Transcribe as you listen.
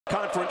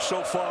conference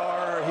so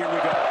far. Here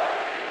we go.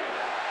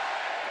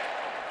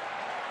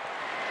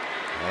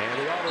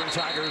 And the Auburn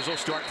Tigers will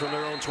start from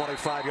their own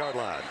 25-yard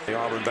line. The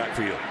Auburn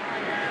backfield.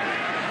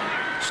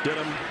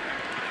 Stidham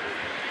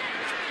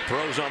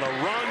throws on the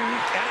run,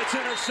 and it's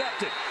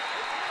intercepted.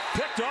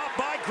 Picked off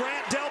by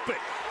Grant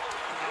Delpit.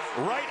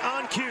 Right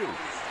on cue.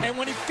 And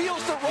when he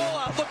feels the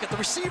rollout, look at the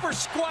receiver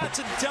squats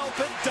and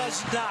Delpit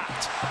does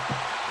not.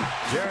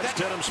 Jarrett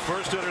Stidham's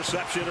first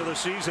interception of the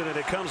season, and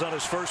it comes on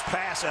his first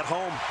pass at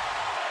home.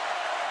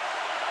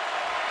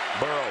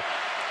 Burrow.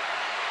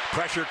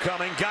 Pressure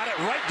coming. Got it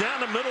right down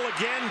the middle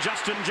again.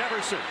 Justin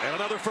Jefferson. And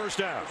another first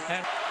down.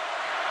 And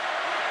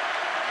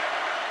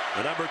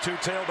the number 2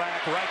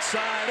 tailback, right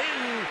side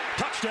in.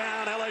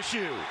 Touchdown,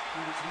 LSU.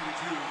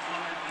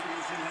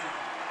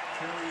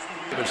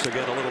 Davis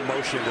again, a little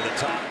motion to the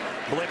top.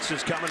 Blitz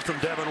is coming from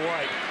Devin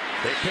White.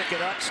 They pick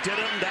it up.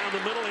 Stidham down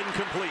the middle,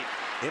 incomplete.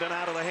 In and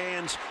out of the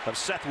hands of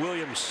Seth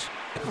Williams.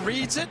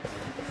 Reads it.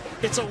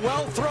 It's a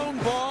well-thrown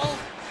ball.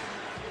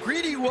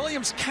 Greedy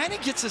Williams kind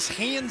of gets his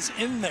hands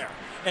in there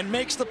and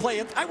makes the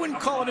play. I wouldn't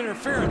call it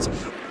interference.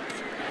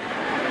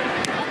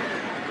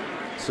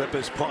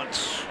 Sept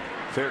punts.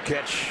 Fair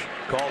catch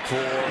called for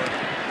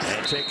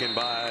and taken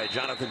by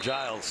Jonathan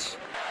Giles.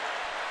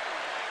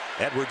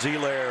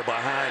 Edwards-Helaire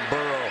behind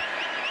Burrow.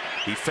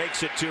 He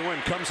fakes it to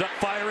and comes up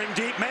firing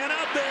deep. Man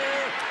out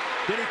there.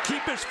 Did he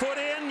keep his foot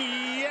in?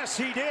 Yes,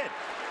 he did.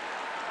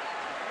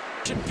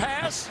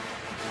 Pass.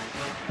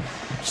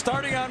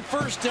 Starting on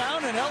first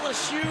down, and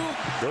LSU.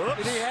 Oops.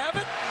 Did he have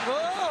it?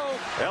 Whoa.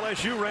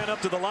 LSU ran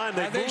up to the line.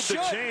 They moved the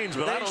chains,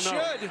 but I don't know.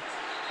 They should.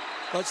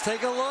 Let's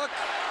take a look.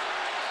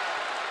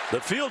 The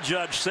field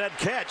judge said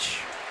catch.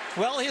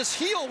 Well, his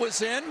heel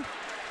was in,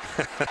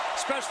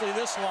 especially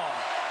this long.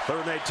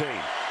 3rd and 18.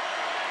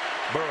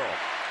 Burrow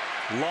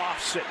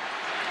lofts it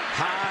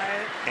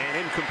high and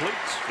incomplete.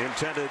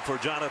 Intended for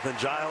Jonathan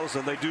Giles,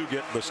 and they do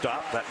get the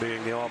stop, that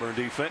being the Auburn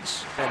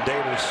defense. And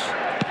Davis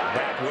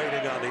back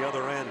waiting on the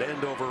other end,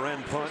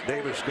 end-over-end punt.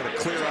 Davis going to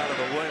clear out of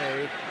the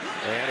way,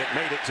 and it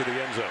made it to the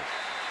end zone.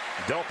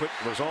 Delpit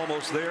was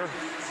almost there.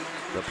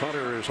 The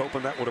punter is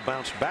hoping that would have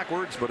bounced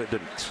backwards, but it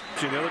didn't.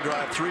 The other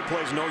drive, 3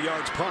 plays, no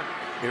yards punt.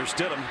 Here's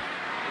Stidham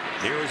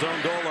near his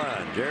own goal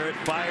line. Jarrett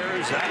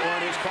fires. That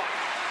one is caught.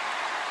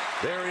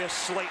 Darius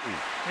Slayton.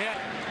 Yeah.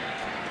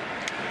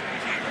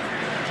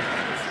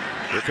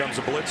 Here comes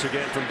a blitz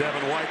again from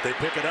Devin White. They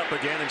pick it up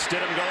again, and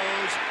Stidham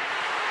goes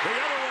the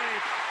other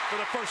way for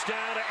the first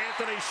down to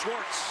Anthony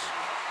Schwartz.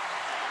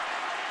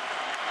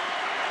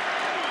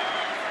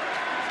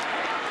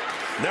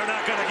 They're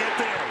not going to get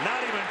there.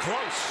 Not even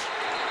close.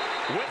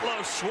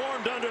 Whitlow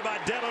swarmed under by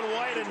Devin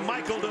White and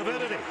Michael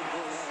Divinity.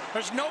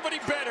 There's nobody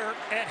better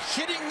at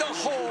hitting the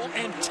hole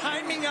and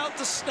timing out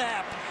the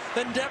snap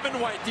than Devin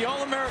White, the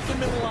All-American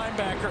middle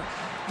linebacker.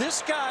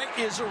 This guy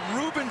is a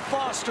Reuben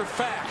Foster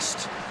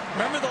fast.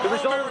 Remember the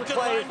All-American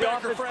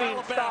linebacker for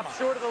Alabama. Stopped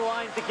short of the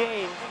line to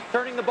gain,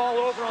 turning the ball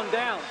over on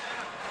down.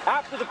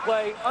 After the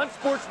play,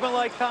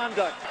 unsportsmanlike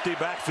conduct. The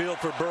backfield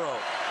for Burrow.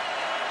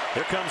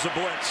 Here comes a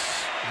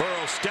blitz.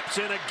 Burrow steps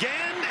in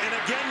again and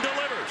again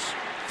delivers.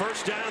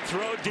 First down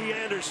throw, D.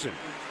 Anderson.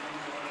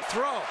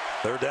 Throw.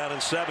 3rd down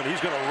and 7.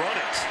 He's going to run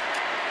it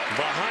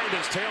behind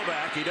his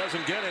tailback. He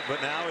doesn't get it,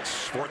 but now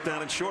it's 4th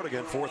down and short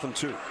again, 4th and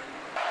 2.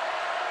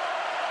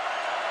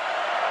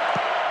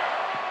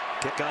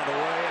 Kick on the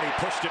way, and he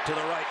pushed it to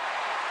the right.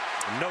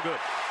 No good.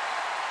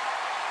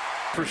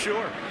 For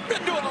sure.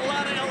 Been doing a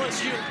lot of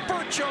LSU.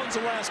 Burt Jones,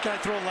 the last guy,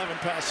 threw 11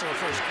 passes in the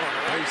first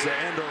quarter. Right? He's the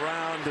end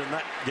around, and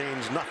that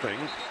gains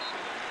nothing.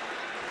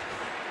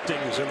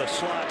 Things in the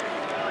slot.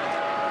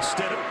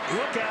 Stidham,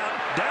 look out.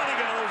 Down he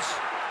goes.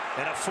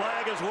 And a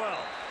flag as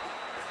well.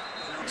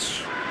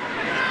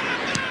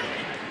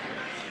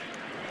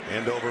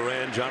 End over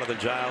end. Jonathan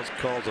Giles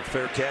calls a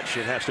fair catch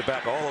and has to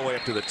back all the way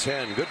up to the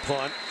 10. Good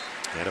punt.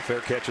 And a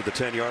fair catch at the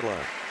 10-yard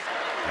line.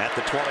 At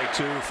the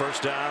 22,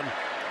 first down.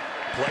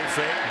 Play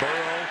fake.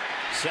 Burrow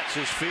sets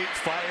his feet,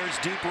 fires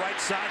deep right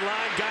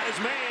sideline. Got his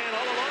man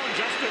all alone.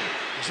 Justin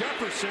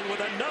Jefferson with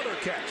another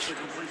catch.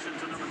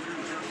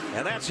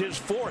 And that's his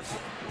 4th.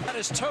 Got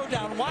his toe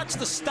down. Watch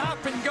the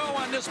stop and go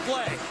on this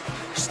play.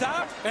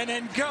 Stop and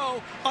then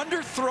go.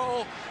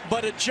 Underthrow,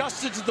 but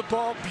adjusted to the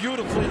ball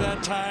beautifully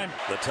that time.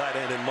 The tight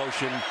end in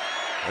motion.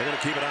 They're going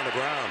to keep it on the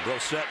ground.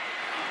 Sept.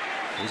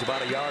 He's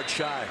about a yard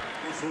shy.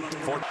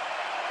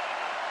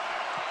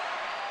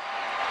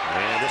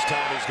 And this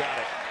time he's got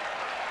it.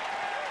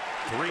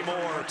 3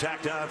 more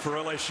tacked on for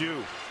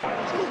LSU. Play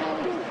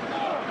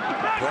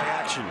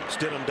action.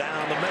 Stidham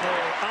down the middle.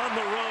 On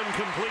the run,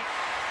 complete.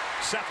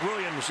 Seth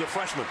Williams, the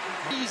freshman.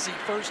 Easy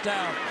first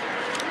down.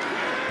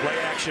 Play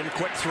action,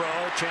 quick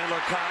throw.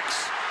 Chandler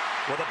Cox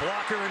with a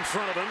blocker in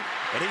front of him,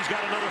 and he's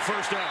got another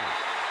first down.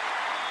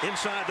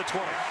 Inside the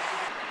 20.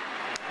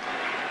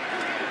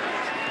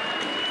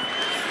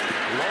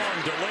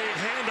 Long delayed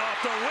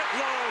handoff to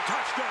Whitlow.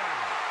 Touchdown.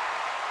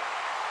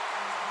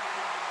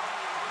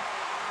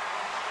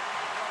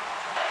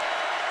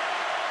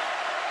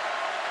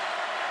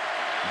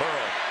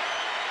 Burrow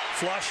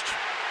flushed.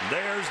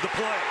 There's the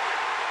play.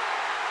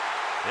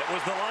 It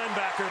was the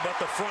linebacker, but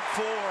the front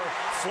four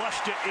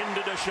flushed it into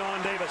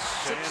Deshaun Davis.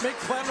 Make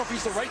play. I don't know if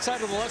he's the right side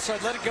or the left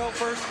side. Let it go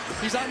first.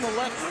 He's on the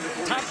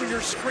left, top of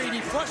your screen. He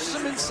flushes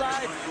him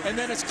inside, and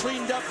then it's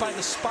cleaned up by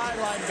the spy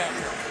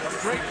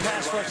linebacker. Great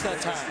pass rush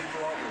that time.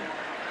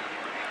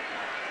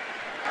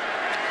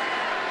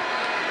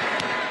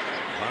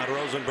 Von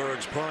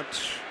Rosenberg's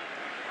punt.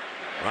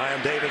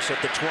 Ryan Davis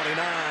at the 29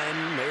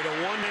 made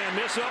a one-man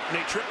miss up, and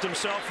he tripped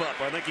himself up.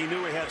 I think he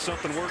knew he had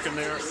something working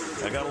there.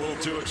 I got a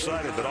little too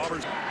excited, but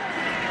Auburn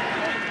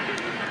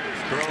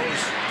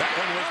throws. That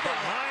one was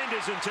behind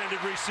his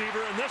intended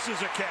receiver, and this is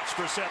a catch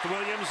for Seth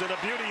Williams, and a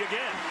beauty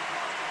again.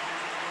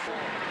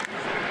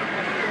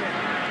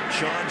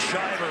 Sean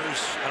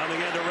Shivers on the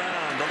end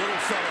around. The little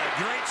fella,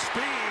 great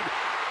speed.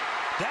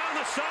 Down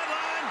the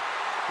sideline.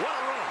 What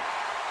a run.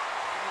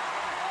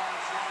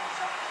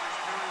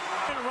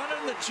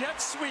 Running the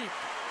jet sweep,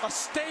 a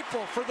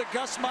staple for the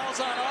Gus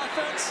Malzahn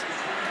offense,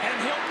 and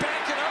he'll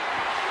back it up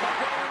by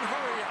going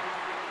hurry up.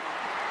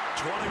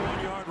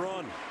 21-yard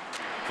run.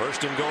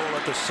 First and goal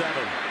at the 7.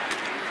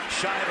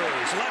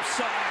 Shivers, left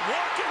side,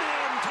 walking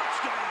in,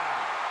 touchdown.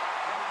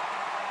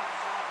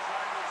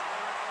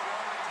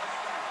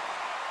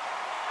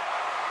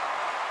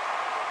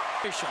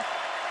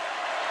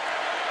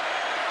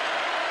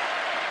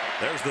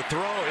 There's the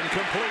throw,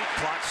 incomplete,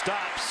 clock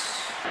stops.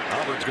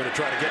 Auburn's going to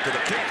try to get to the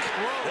kick.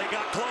 Whoa. They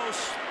got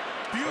close.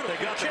 Beautiful. They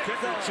got the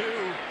kicker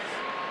too.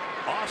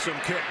 Awesome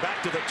kick.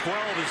 Back to the 12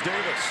 is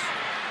Davis.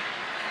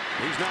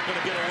 He's not going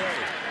to get away.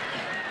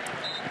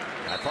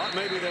 I thought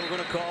maybe they were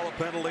going to call a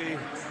penalty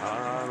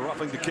on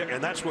roughing the kick,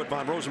 and that's what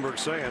Von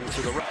Rosenberg's saying.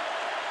 To the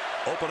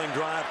opening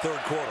drive,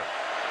 third quarter.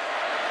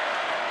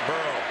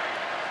 Burrow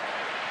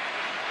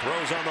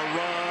throws on the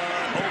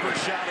run.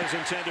 Overshot his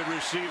intended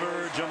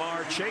receiver,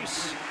 Jamar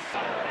Chase.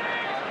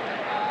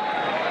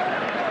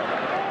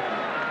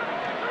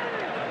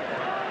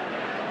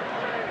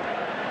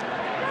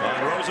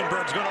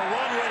 Rosenberg's going to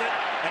run with it,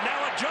 and now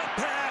a jump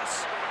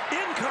pass,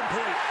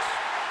 incomplete.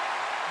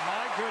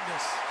 My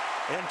goodness.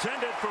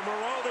 Intended for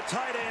Moreau, the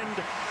tight end.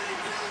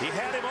 He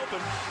had him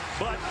open,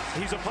 but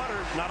he's a punter,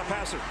 not a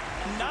passer.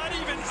 Not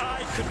even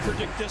I could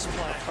predict this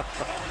play.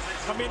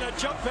 I mean, a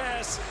jump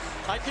pass,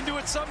 I can do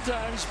it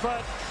sometimes,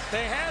 but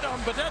they had him,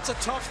 but that's a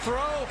tough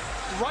throw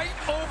right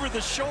over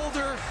the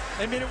shoulder.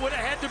 I mean, it would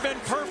have had to have been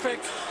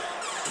perfect.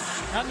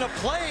 On the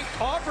play,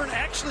 Auburn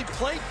actually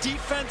played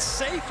defense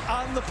safe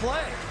on the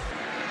play.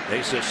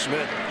 Asa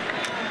Smith,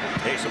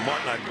 Asa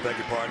Martin, I beg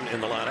your pardon,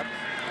 in the lineup.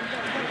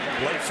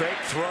 Play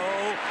fake, throw,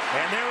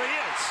 and there he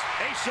is.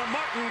 Asa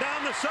Martin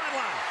down the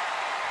sideline.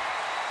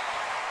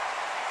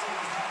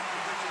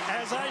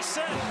 As I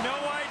said, no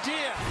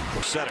idea.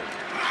 Center.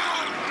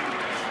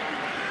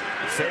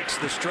 Fakes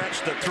the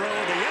stretch, the throw,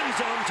 the end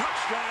zone,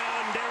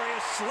 touchdown,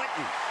 Darius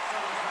Slayton.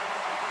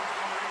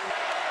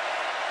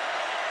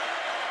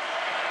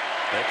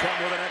 They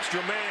come with an extra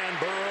man.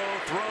 Burrow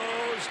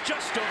throws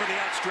just over the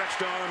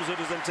outstretched arms of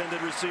his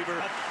intended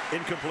receiver.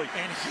 Incomplete.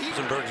 And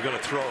Rosenberg's going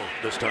to throw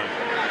this time.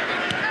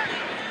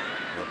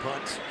 The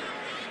punt.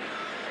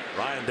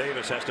 Ryan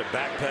Davis has to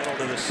backpedal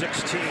to the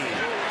 16.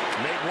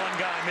 Made one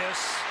guy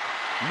miss.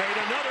 Made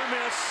another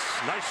miss.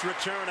 Nice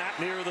return at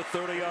near the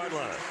 30-yard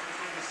line.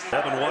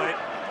 Devin White,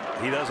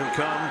 he doesn't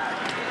come.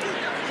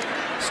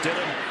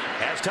 Stidham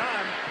has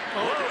time.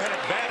 Had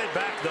it batted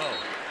back, though.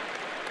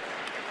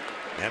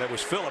 And it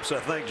was Phillips, I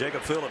think,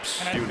 Jacob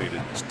Phillips. You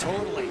needed.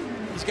 Totally.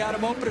 He's got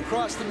him open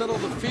across the middle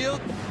of the field.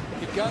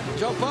 He got to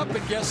jump up,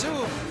 and guess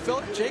who?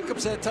 Philip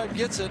Jacobs that time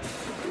gets it,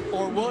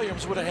 or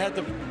Williams would have had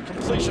the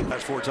completion.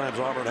 That's 4 times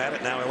Auburn had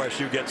it. Now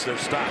LSU gets their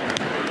stop.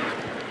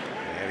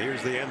 And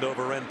here's the end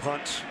over end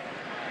punt.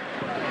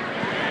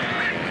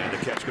 And the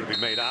catch going to be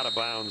made out of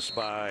bounds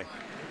by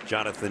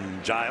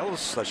Jonathan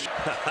Giles.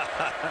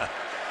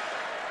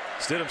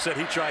 Stidham said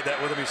he tried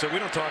that with him. He said, we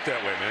don't talk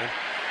that way, man.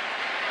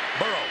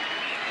 Burrow.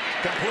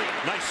 Complete.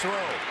 Nice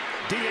throw.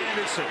 D.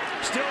 Anderson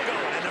still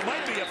going, and there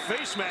might be a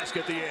face mask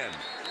at the end.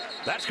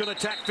 That's going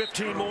to tack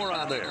 15 more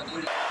on there.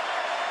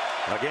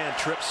 Again,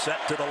 trip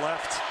set to the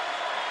left.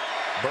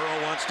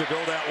 Burrow wants to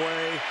go that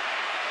way.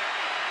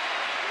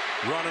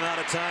 Running out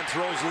of time,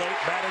 throws late,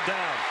 batted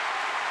down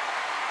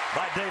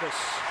by Davis.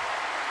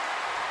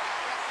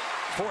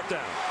 4th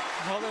down.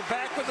 Well, they're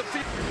back with the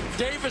field.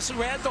 Davis,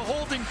 who had the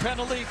holding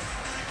penalty,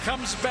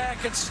 comes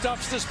back and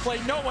stuffs this play.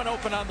 No one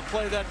open on the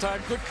play that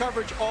time. Good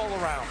coverage all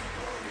around.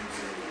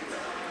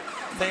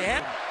 They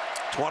had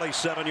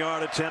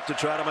 27-yard attempt to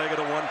try to make it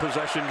a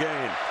 1-possession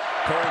game.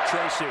 Cole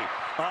Tracy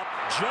up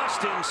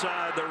just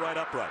inside the right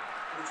upright.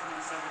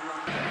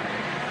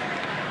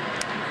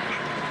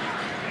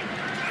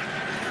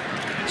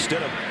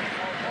 Stidham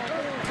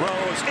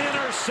throws,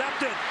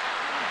 intercepted.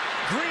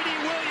 Greedy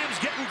Williams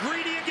getting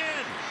greedy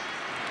again.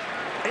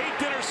 8th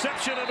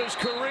interception of his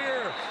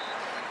career.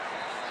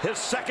 His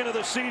 2nd of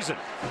the season.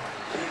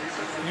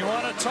 You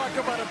want to talk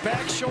about a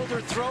back shoulder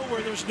throw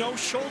where there's no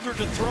shoulder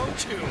to throw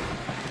to.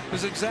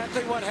 Is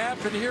exactly what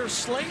happened here.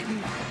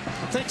 Slayton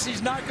thinks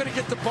he's not going to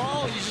get the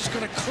ball. He's just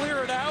going to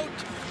clear it out.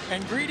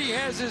 And Greedy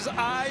has his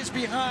eyes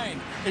behind.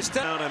 It's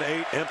down an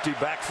 8, empty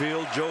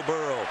backfield. Joe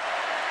Burrow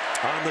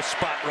on the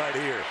spot right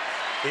here.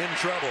 In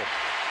trouble.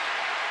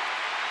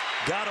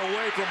 Got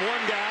away from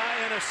one guy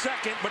and a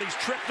second, but he's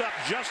tripped up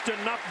just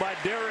enough by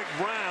Derek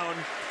Brown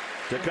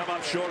to come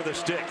up short of the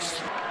sticks.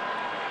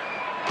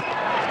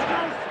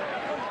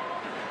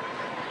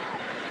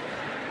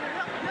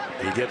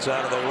 He gets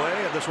out of the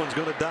way, and this one's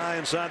going to die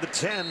inside the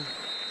 10.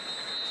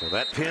 So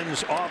that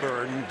pins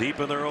Auburn deep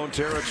in their own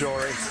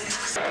territory.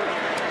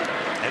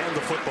 And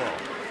the football.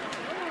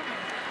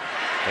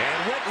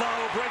 And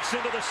Whitlow breaks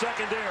into the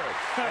secondary.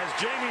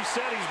 As Jamie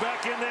said, he's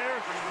back in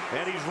there,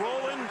 and he's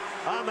rolling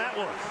on that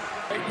one.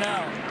 Right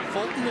now,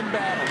 Fulton in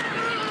battle.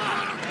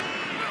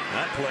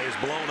 That play's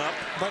blown up.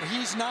 But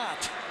he's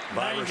not.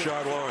 By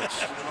Rashard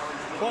Lawrence.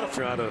 What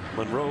a out of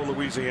Monroe,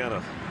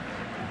 Louisiana.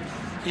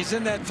 He's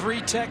in that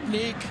 3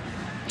 technique.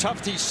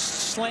 Tough, he's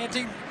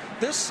slanting.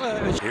 This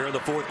here in the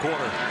 4th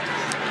quarter.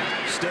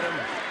 Stidham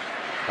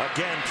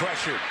again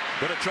pressured.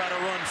 Going to try to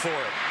run for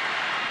it.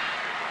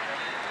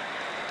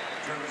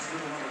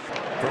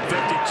 From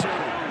 52,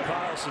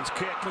 Carlson's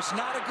kick was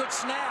not a good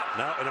snap.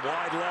 Now in a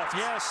wide left.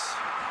 Yes.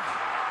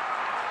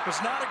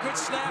 Was not a good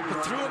snap,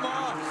 but threw him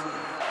off.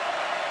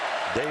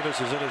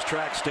 Davis is in his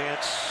track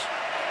stance.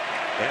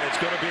 And it's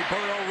going to be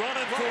Burrow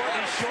running for it.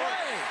 He's short.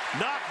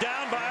 Knocked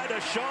down by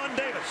Deshaun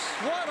Davis.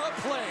 What a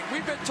play.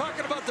 We've been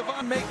talking about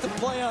Devon make the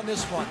play on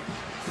this one.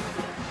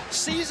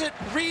 Sees it,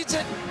 reads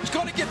it. He's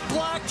going to get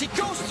blocked. He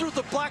goes through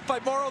the block by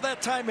Morrow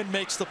that time and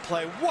makes the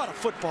play. What a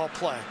football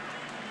play.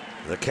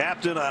 The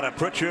captain out of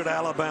Pritchard,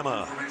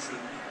 Alabama.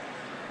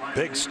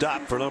 Big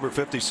stop for number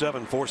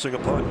 57, forcing a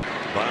punt.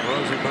 Von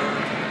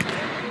Rosenberg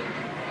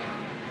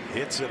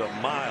hits it a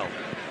mile.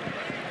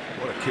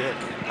 What a kick.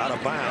 Out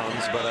of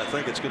bounds, but I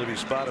think it's going to be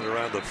spotted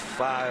around the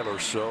 5 or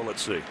so.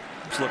 Let's see.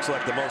 This looks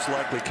like the most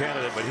likely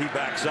candidate, but he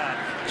backs out.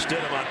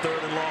 Stidham on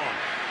 3rd and long.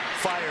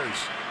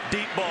 Fires.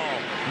 Deep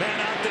ball. Man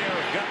out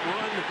there. Got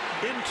run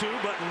into,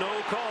 but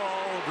no call.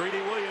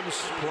 Greedy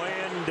Williams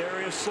playing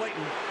Darius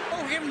Slayton.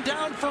 Oh, him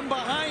down from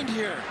behind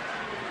here.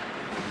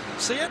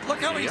 See it?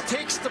 Look how he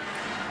takes the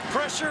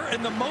pressure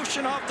and the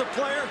motion off the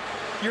player.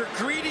 You're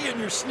greedy and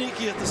you're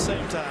sneaky at the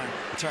same time.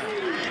 It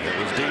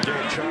was DJ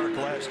Chark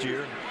last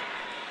year.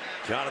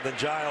 Jonathan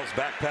Giles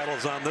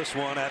backpedals on this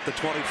one at the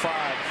 25.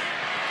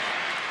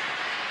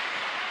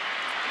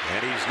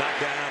 And he's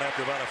knocked down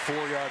after about a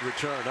 4-yard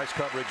return. Nice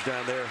coverage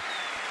down there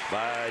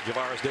by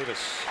Javaris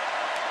Davis.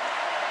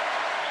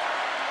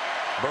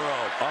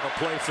 Burrow on a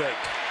play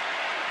fake.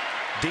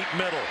 Deep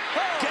middle.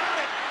 Got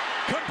it.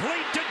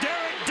 Complete to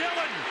Derek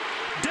Dillon.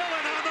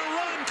 Dillon on the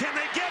run. Can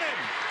they get him?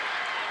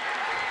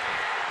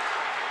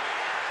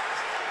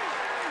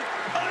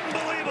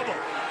 Unbelievable.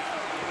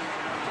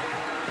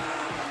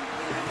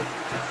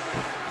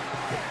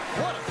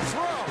 What a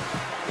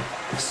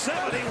throw.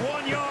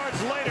 71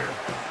 yards later.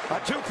 A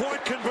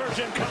 2-point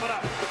conversion coming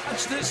up.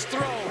 Watch this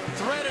throw.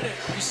 Threaded it.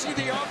 You see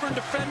the Auburn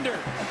defender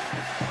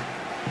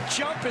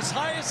jump as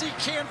high as he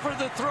can for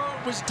the throw.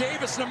 It was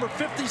Davis, number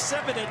 57,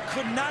 that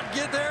could not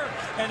get there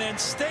and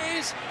then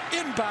stays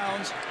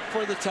inbounds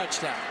for the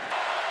touchdown.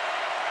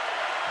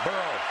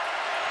 Burrow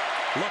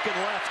looking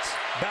left,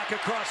 back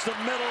across the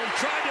middle, and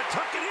trying to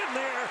tuck it in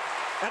there,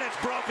 and it's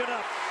broken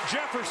up.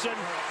 Jefferson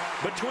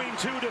between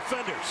 2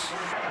 defenders.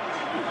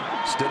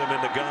 Stidham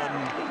in the gun.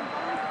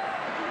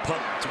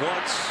 Pumped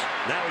once.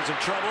 Now he's in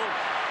trouble.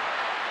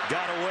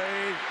 Got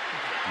away.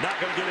 Not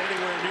going to get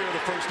anywhere near the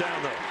first down,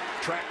 though.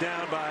 Tracked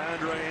down by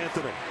Andre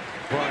Anthony.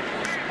 But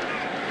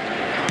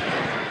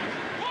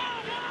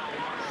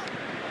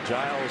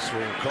Giles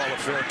will call a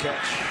fair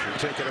catch and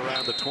take it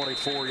around the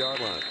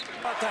 24-yard line.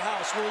 At the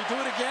house. Will he do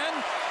it again?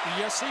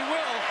 Yes, he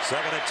will.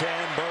 2nd and 10.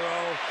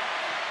 Burrow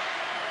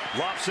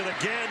lofts it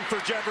again for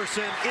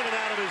Jefferson. In and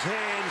out of his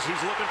hands.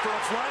 He's looking for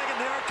a flag,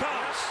 and there it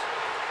comes.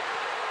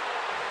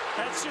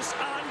 That's just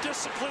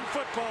undisciplined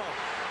football.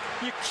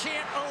 You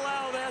can't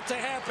allow that to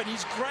happen.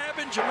 He's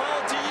grabbing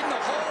Jamal Dean the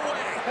whole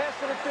way. Pass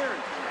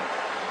interference.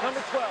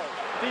 Number 12,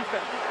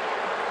 defense.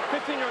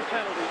 15-yard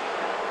penalty.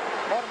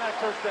 Automatic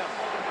first down.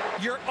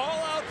 You're all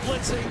out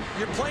blitzing.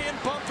 You're playing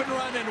bump and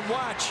run, and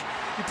watch.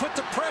 You put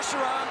the pressure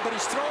on, but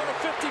he's throwing a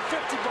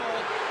 50-50 ball.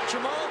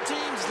 Jamal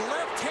Dean's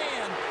left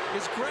hand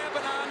is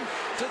grabbing on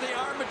to the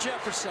arm of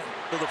Jefferson.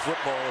 To the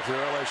football if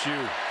you're LSU.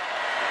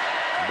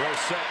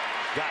 Sept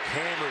got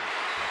hammered.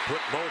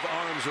 Put both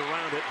arms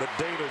around it, but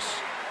Davis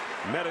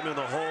met him in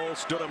the hole,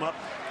 stood him up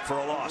for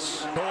a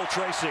loss. Cole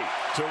Tracy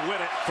to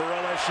win it for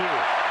LSU.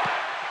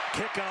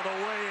 Kick on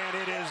the way, and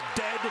it is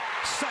dead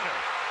center.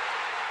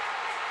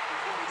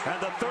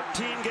 And the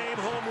 13-game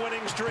home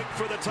winning streak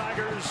for the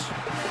Tigers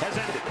has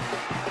ended.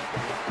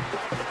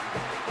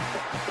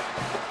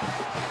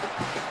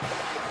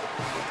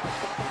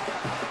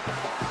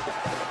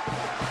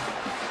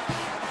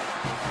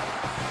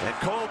 And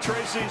Cole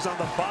Tracy's on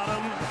the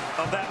bottom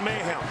of that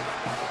mayhem.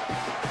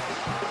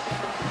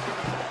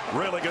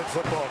 Really good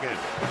football game.